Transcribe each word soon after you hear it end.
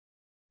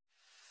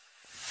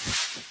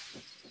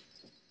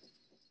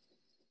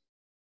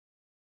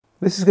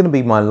This is going to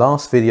be my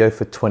last video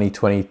for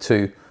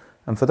 2022,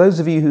 and for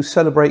those of you who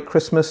celebrate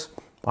Christmas,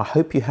 I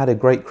hope you had a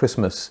great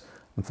Christmas,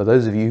 and for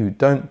those of you who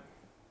don't,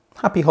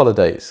 happy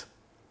holidays.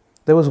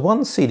 There was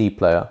one CD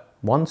player,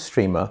 one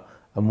streamer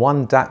and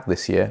one DAC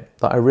this year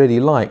that I really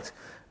liked,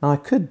 and I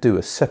could do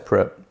a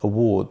separate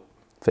award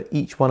for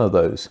each one of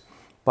those,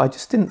 but I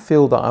just didn't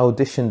feel that I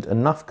auditioned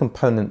enough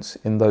components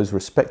in those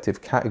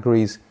respective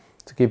categories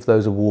to give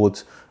those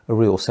awards a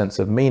real sense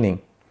of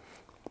meaning.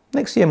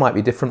 Next year might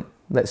be different.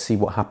 Let's see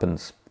what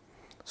happens.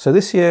 So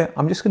this year,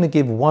 I'm just going to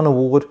give one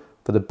award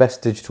for the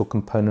best digital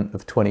component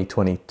of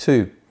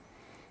 2022.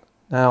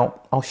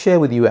 Now, I'll share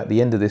with you at the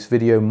end of this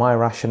video my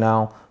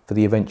rationale for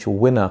the eventual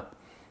winner.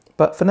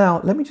 But for now,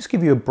 let me just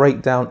give you a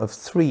breakdown of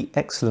 3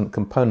 excellent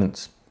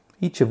components,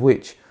 each of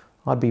which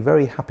I'd be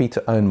very happy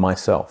to own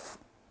myself.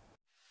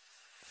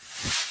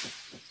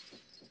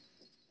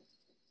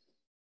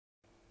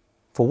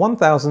 For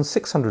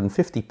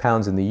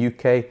 £1,650 in the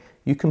UK,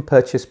 you can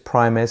purchase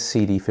Primare's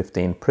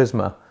CD15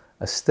 Prisma,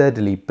 a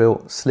sturdily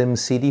built slim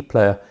CD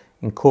player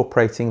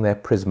incorporating their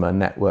Prisma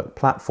network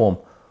platform.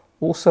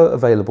 Also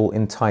available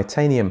in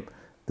titanium,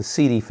 the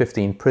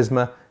CD15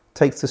 Prisma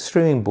takes the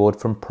streaming board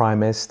from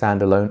Primare's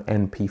standalone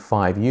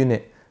NP5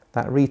 unit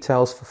that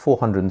retails for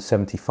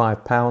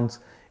 £475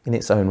 in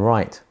its own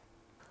right.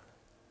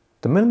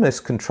 The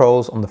minimalist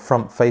controls on the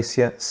front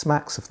fascia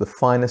smacks of the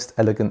finest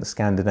elegant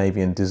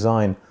Scandinavian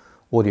design.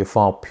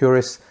 Audiophile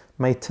purists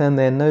may turn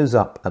their nose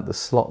up at the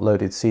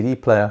slot-loaded CD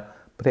player,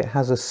 but it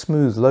has a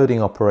smooth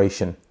loading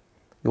operation.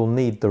 You'll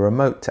need the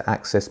remote to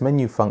access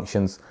menu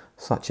functions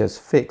such as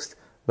fixed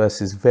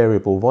versus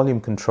variable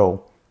volume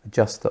control,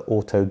 adjust the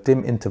auto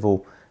dim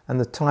interval, and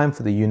the time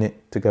for the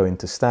unit to go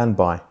into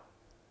standby.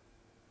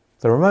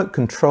 The remote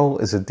control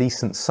is a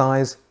decent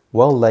size,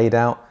 well laid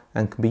out,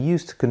 and can be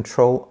used to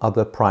control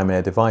other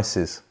Primare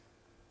devices.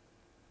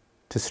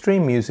 To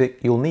stream music,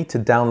 you'll need to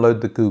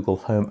download the Google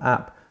Home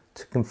app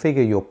to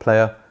configure your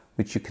player,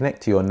 which you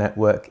connect to your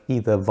network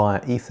either via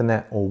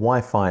Ethernet or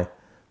Wi-Fi.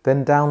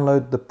 Then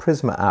download the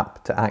Prisma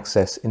app to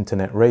access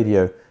internet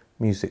radio,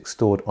 music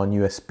stored on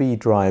USB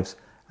drives,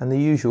 and the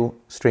usual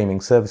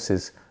streaming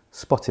services,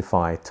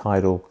 Spotify,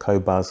 Tidal,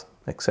 Qobuz,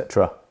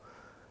 etc.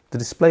 The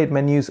displayed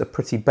menus are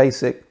pretty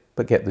basic,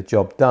 but get the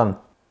job done.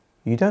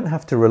 You don't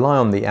have to rely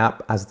on the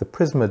app, as the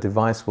Prisma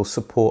device will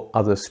support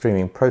other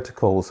streaming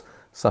protocols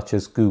such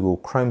as Google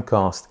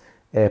Chromecast,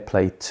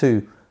 AirPlay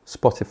 2,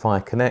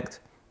 Spotify Connect,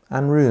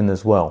 and Roon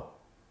as well.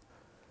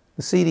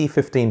 The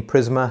CD15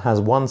 Prisma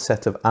has one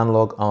set of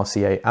analog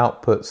RCA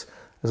outputs,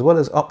 as well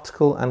as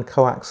optical and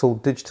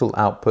coaxial digital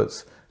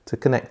outputs to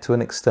connect to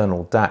an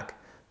external DAC.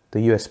 The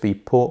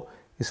USB port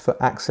is for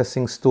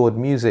accessing stored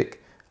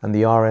music, and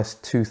the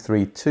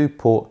RS232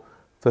 port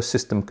for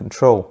system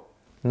control.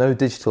 No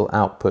digital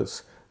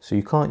outputs, so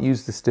you can't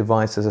use this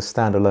device as a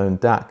standalone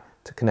DAC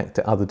to connect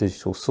to other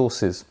digital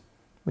sources,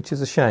 which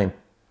is a shame.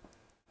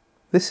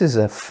 This is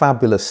a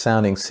fabulous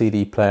sounding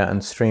CD player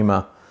and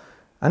streamer,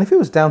 and if it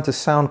was down to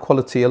sound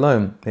quality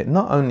alone, it'd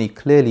not only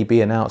clearly be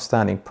an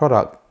outstanding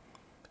product,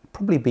 it'd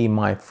probably be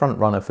my front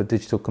runner for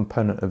digital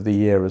component of the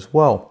year as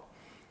well.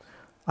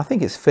 I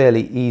think it's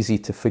fairly easy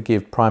to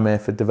forgive Primare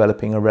for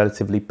developing a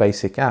relatively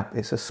basic app.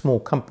 It's a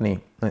small company,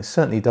 and it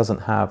certainly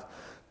doesn't have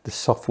the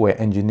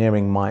software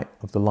engineering might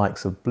of the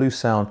likes of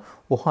Bluesound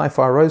or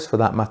Hi-Fi Rose for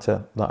that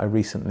matter, that I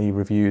recently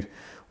reviewed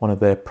one of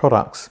their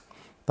products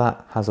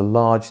that has a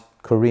large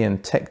Korean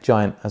tech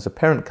giant as a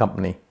parent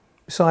company.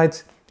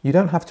 Besides, you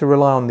don't have to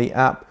rely on the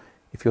app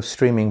if you're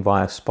streaming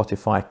via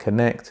Spotify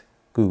Connect,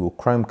 Google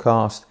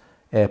Chromecast,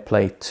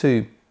 AirPlay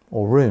 2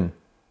 or Roon.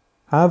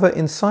 However,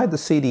 inside the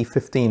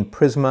CD15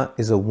 Prisma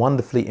is a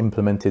wonderfully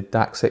implemented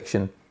DAC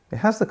section. It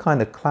has the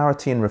kind of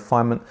clarity and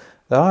refinement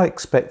that I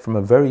expect from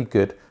a very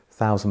good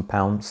 £1,000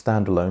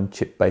 standalone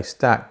chip-based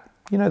DAC.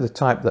 You know, the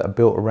type that are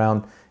built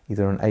around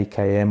either an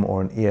AKM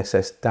or an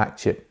ESS DAC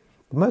chip.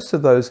 Most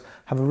of those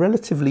have a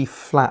relatively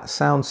flat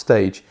sound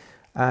stage,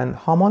 and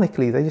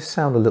harmonically they just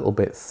sound a little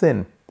bit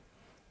thin.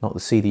 Not the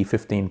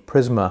CD15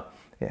 Prisma.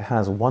 It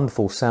has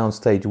wonderful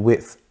soundstage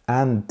width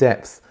and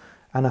depth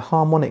and a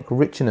harmonic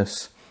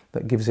richness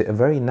that gives it a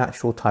very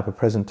natural type of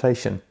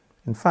presentation.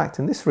 In fact,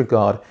 in this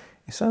regard,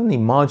 it's only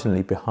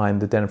marginally behind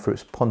the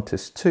Denafrips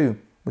Pontus II,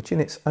 which in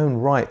its own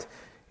right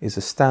is a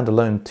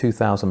standalone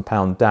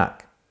 £2,000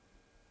 DAC.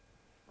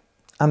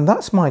 And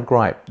that's my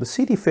gripe. The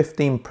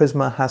CD15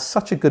 Prisma has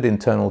such a good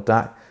internal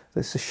DAC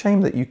that it's a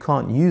shame that you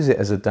can't use it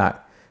as a DAC.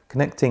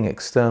 Connecting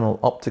external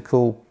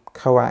optical,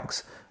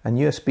 coax and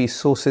USB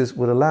sources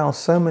would allow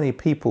so many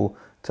people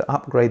to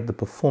upgrade the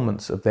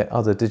performance of their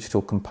other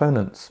digital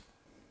components.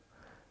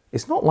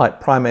 It's not like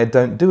Primare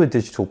don't do a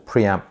digital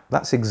preamp.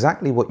 That's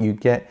exactly what you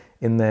get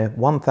in their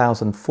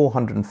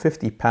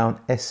 £1,450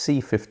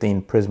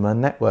 SC15 Prisma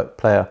network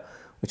player,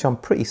 which I'm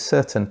pretty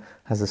certain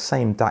has the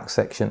same DAC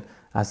section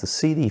as the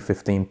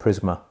CD15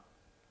 Prisma.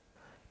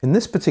 In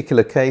this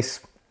particular case,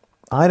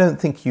 I don't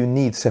think you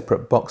need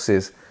separate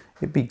boxes.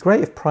 It'd be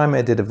great if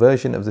Primare did a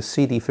version of the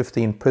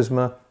CD15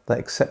 Prisma that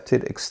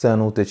accepted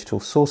external digital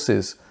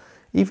sources.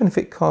 Even if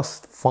it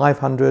costs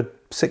 £500,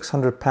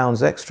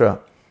 £600 extra.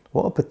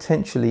 What a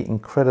potentially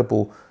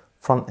incredible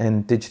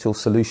front-end digital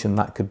solution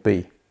that could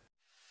be.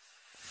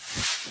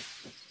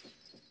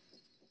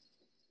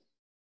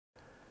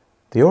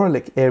 The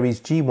Auralic Aries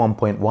G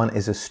 1.1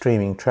 is a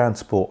streaming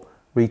transport,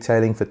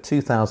 retailing for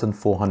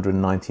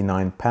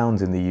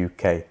 £2,499 in the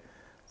UK.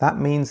 That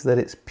means that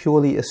it's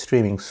purely a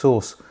streaming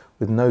source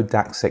with no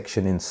DAC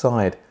section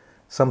inside.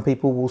 Some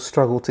people will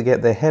struggle to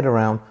get their head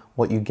around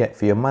what you get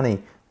for your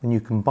money when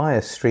you can buy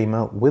a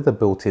streamer with a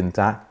built-in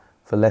DAC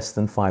for less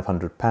than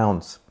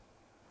 £500.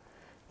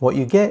 What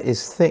you get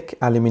is thick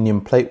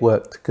aluminium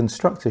platework to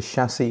construct a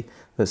chassis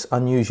that's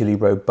unusually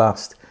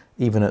robust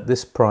even at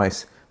this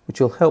price, which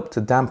will help to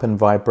dampen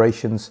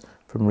vibrations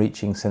from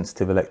reaching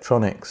sensitive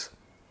electronics.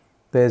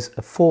 There's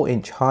a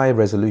 4-inch high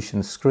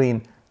resolution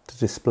screen to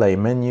display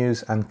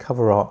menus and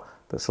cover art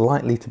that's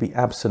likely to be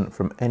absent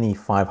from any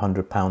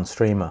 £500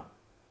 streamer.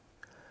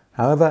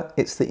 However,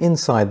 it's the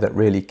inside that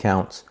really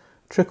counts.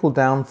 Trickle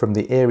down from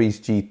the Aries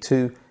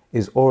G2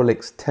 is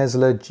Auralic's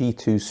Tesla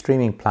G2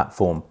 streaming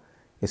platform.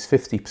 It's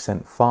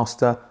 50%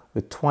 faster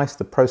with twice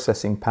the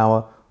processing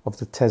power of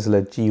the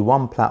Tesla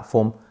G1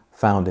 platform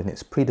found in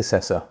its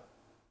predecessor.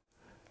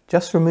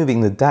 Just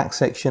removing the DAC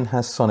section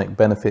has sonic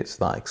benefits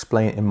that I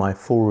explain in my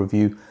full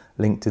review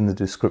linked in the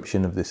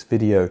description of this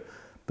video.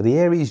 But the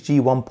Aries G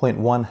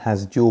 1.1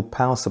 has dual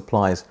power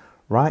supplies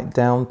right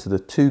down to the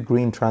 2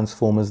 green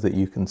transformers that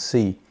you can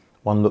see.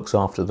 One looks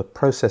after the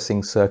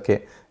processing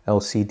circuit,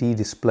 LCD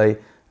display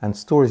and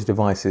storage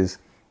devices,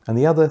 and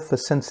the other for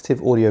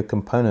sensitive audio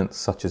components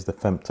such as the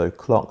femto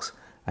clocks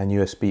and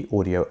USB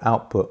audio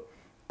output.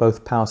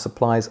 Both power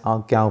supplies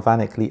are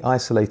galvanically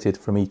isolated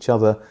from each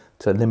other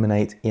to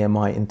eliminate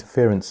EMI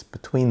interference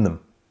between them.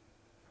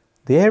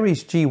 The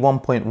Aries G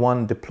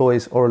 1.1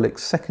 deploys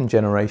Auralic's second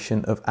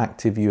generation of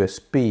active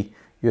USB.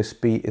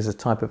 USB is a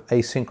type of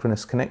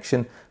asynchronous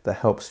connection that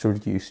helps to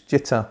reduce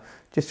jitter.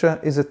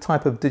 Jitter is a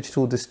type of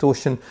digital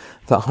distortion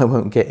that I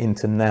won't get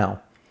into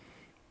now.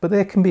 But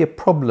there can be a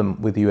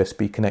problem with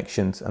USB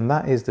connections, and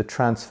that is the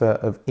transfer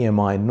of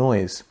EMI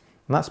noise.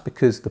 And that's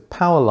because the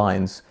power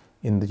lines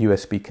in the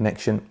USB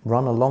connection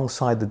run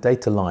alongside the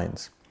data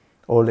lines.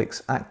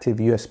 Auralic's active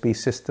USB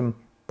system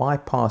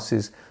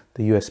bypasses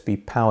the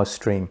USB power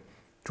stream,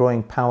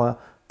 drawing power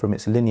from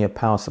its linear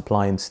power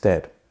supply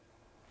instead.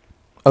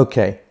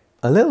 Okay,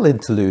 a little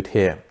interlude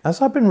here.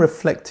 As I've been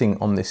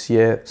reflecting on this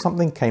year,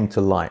 something came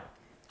to light.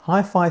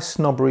 Hi-fi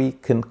snobbery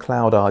can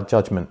cloud our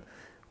judgment,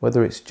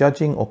 whether it's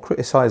judging or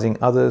criticizing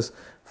others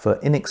for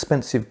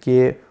inexpensive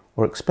gear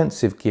or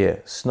expensive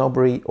gear,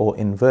 snobbery or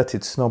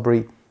inverted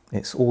snobbery,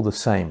 it's all the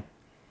same.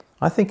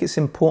 I think it's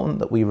important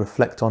that we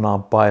reflect on our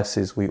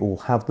biases, we all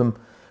have them,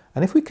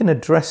 and if we can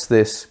address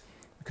this,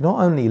 we can not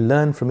only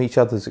learn from each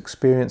other's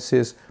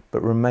experiences,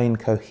 but remain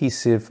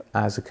cohesive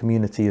as a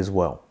community as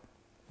well.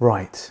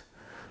 Right,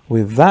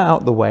 with that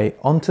out the way,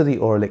 onto the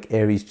Auralic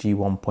Aries G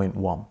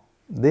 1.1.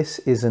 This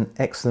is an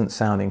excellent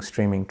sounding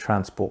streaming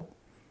transport.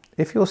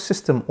 If your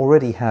system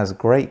already has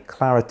great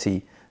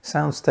clarity,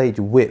 soundstage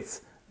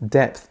width,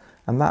 depth,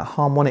 and that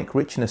harmonic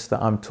richness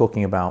that I'm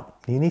talking about,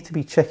 you need to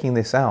be checking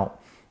this out,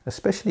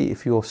 especially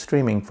if you're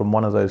streaming from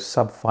one of those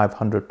sub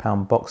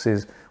 £500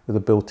 boxes with a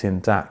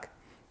built-in DAC.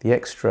 The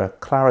extra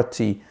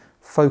clarity,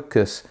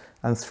 focus,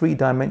 and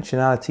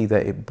 3-dimensionality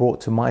that it brought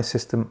to my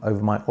system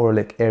over my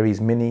Auralic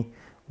Aries Mini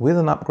with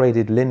an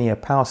upgraded linear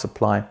power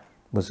supply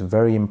was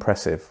very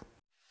impressive.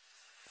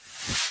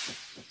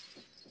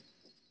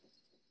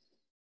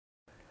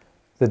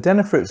 The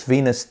Denafrips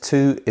Venus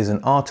II is an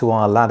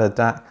R2R ladder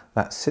DAC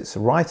that sits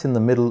right in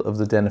the middle of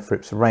the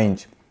Denafrips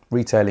range,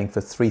 retailing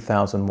for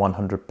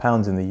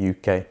 £3,100 in the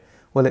UK.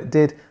 Well, it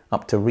did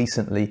up to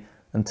recently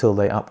until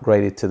they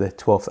upgraded to their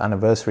 12th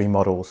anniversary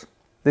models.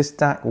 This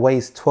DAC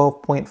weighs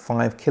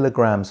 12.5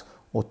 kilograms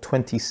or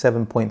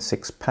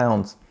 27.6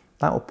 pounds.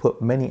 That will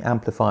put many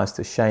amplifiers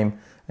to shame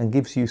and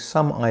gives you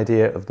some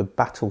idea of the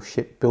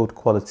battleship build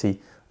quality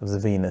of the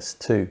Venus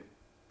II.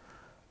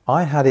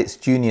 I had its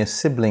junior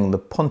sibling, the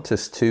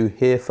Pontus II,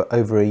 here for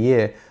over a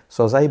year,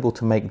 so I was able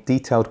to make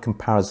detailed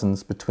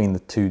comparisons between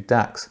the two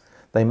DACs.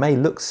 They may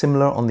look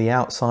similar on the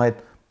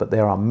outside, but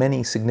there are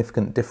many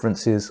significant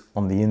differences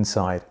on the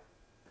inside.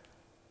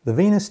 The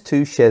Venus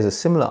II shares a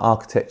similar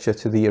architecture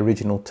to the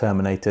original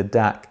Terminator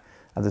DAC.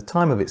 At the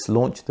time of its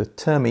launch, the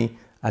Termi,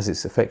 as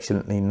it's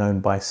affectionately known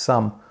by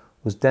some,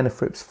 was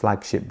Denafrips'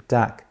 flagship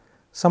DAC.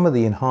 Some of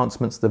the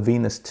enhancements the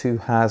Venus II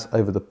has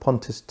over the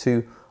Pontus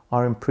II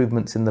are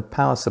improvements in the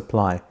power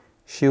supply,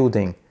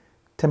 shielding,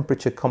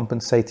 temperature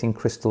compensating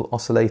crystal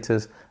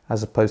oscillators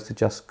as opposed to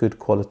just good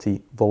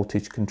quality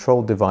voltage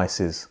control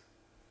devices.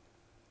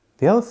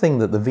 The other thing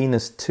that the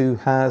Venus II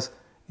has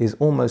is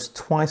almost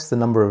twice the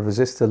number of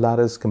resistor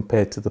ladders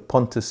compared to the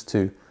Pontus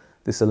II.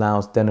 This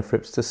allows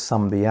Denafrips to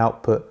sum the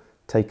output,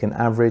 take an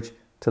average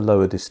to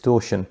lower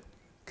distortion.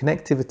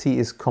 Connectivity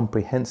is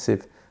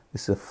comprehensive.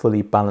 This is a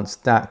fully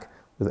balanced DAC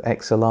with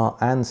XLR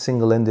and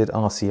single-ended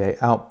RCA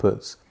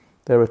outputs.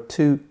 There are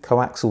 2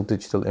 coaxial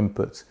digital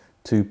inputs,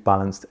 2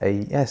 balanced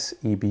AES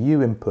EBU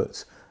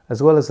inputs,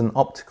 as well as an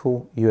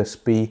optical,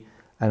 USB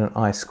and an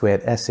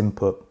I2S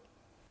input.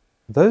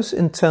 Those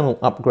internal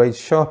upgrades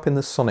show up in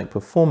the sonic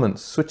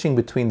performance. Switching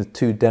between the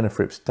two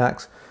Denafrips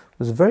DACs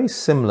was very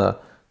similar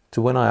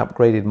to when I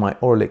upgraded my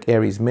Auralic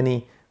Aries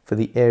Mini for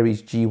the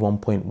Aries G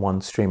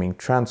 1.1 streaming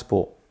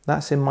transport.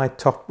 That's in my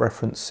top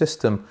reference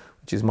system,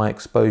 which is my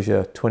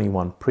exposure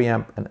 21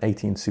 preamp and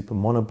 18 super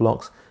mono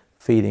blocks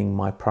feeding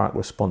my Product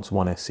Response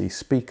 1 SE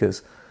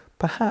speakers.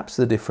 Perhaps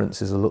the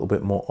difference is a little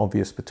bit more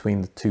obvious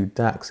between the two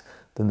DACs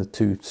than the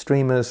two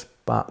streamers,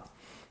 but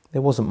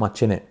there wasn't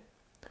much in it.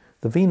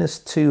 The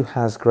Venus II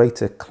has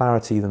greater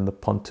clarity than the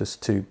Pontus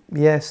II.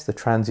 Yes, the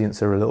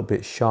transients are a little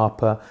bit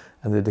sharper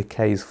and the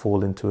decays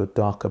fall into a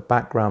darker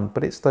background,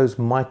 but it's those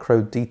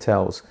micro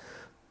details,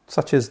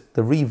 such as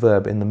the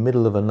reverb in the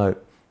middle of a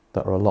note,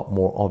 that are a lot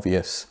more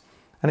obvious.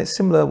 And it's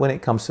similar when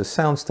it comes to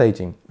sound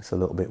staging. It's a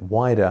little bit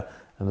wider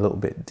and a little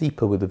bit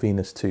deeper with the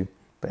Venus II,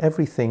 but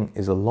everything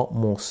is a lot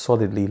more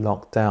solidly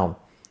locked down.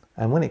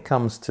 And when it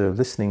comes to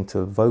listening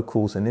to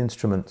vocals and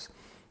instruments,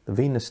 the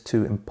Venus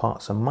II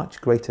imparts a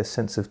much greater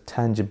sense of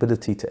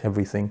tangibility to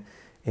everything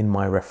in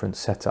my reference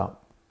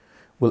setup.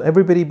 Will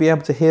everybody be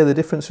able to hear the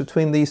difference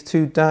between these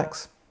two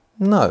DACs?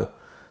 No.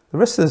 The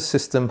rest of the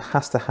system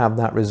has to have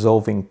that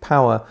resolving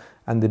power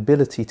and the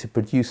ability to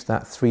produce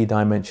that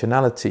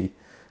three-dimensionality,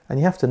 and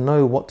you have to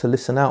know what to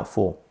listen out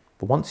for.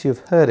 But once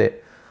you've heard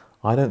it,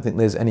 I don't think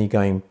there's any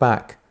going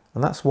back,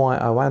 and that's why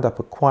I wound up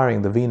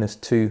acquiring the Venus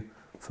II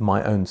for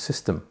my own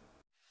system.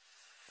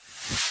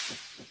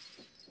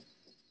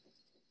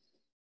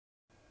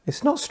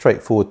 It's not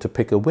straightforward to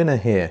pick a winner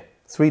here.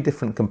 3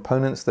 different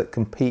components that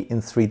compete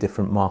in 3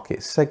 different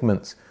market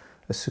segments.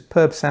 A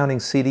superb sounding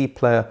CD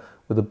player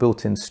with a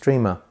built-in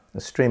streamer, a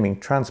streaming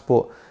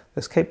transport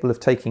that's capable of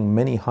taking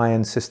many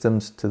high-end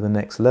systems to the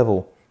next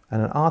level,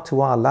 and an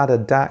R2R ladder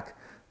DAC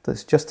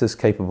that's just as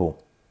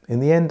capable.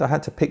 In the end, I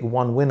had to pick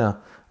one winner,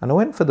 and I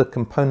went for the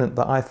component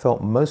that I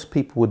felt most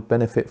people would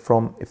benefit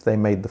from if they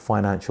made the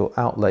financial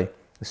outlay,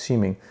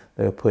 assuming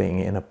they were putting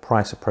it in a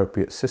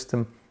price-appropriate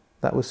system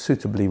that was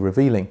suitably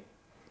revealing.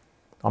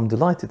 I'm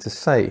delighted to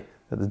say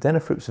that the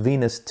Denafrips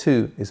Venus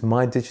II is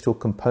my digital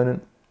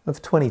component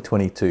of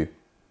 2022.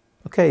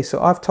 Okay,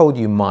 so I've told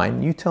you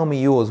mine. You tell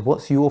me yours.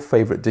 What's your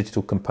favorite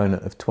digital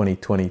component of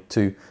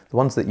 2022? The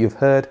ones that you've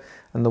heard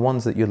and the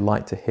ones that you'd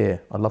like to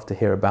hear. I'd love to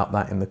hear about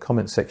that in the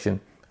comment section.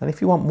 And if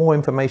you want more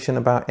information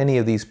about any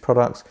of these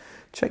products,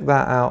 check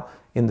that out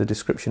in the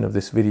description of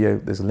this video.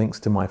 There's links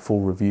to my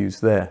full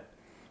reviews there.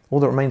 All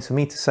that remains for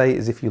me to say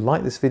is if you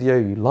like this video,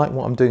 you like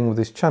what I'm doing with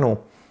this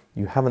channel,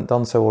 you haven't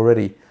done so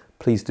already,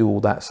 please do all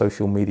that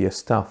social media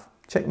stuff.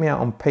 Check me out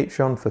on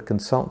Patreon for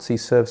consultancy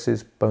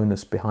services,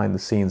 bonus behind the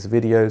scenes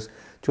videos.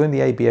 Join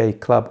the ABA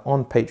Club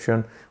on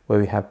Patreon where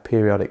we have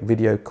periodic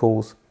video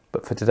calls.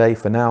 But for today,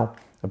 for now,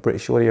 a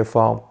British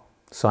audiophile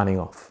signing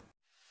off.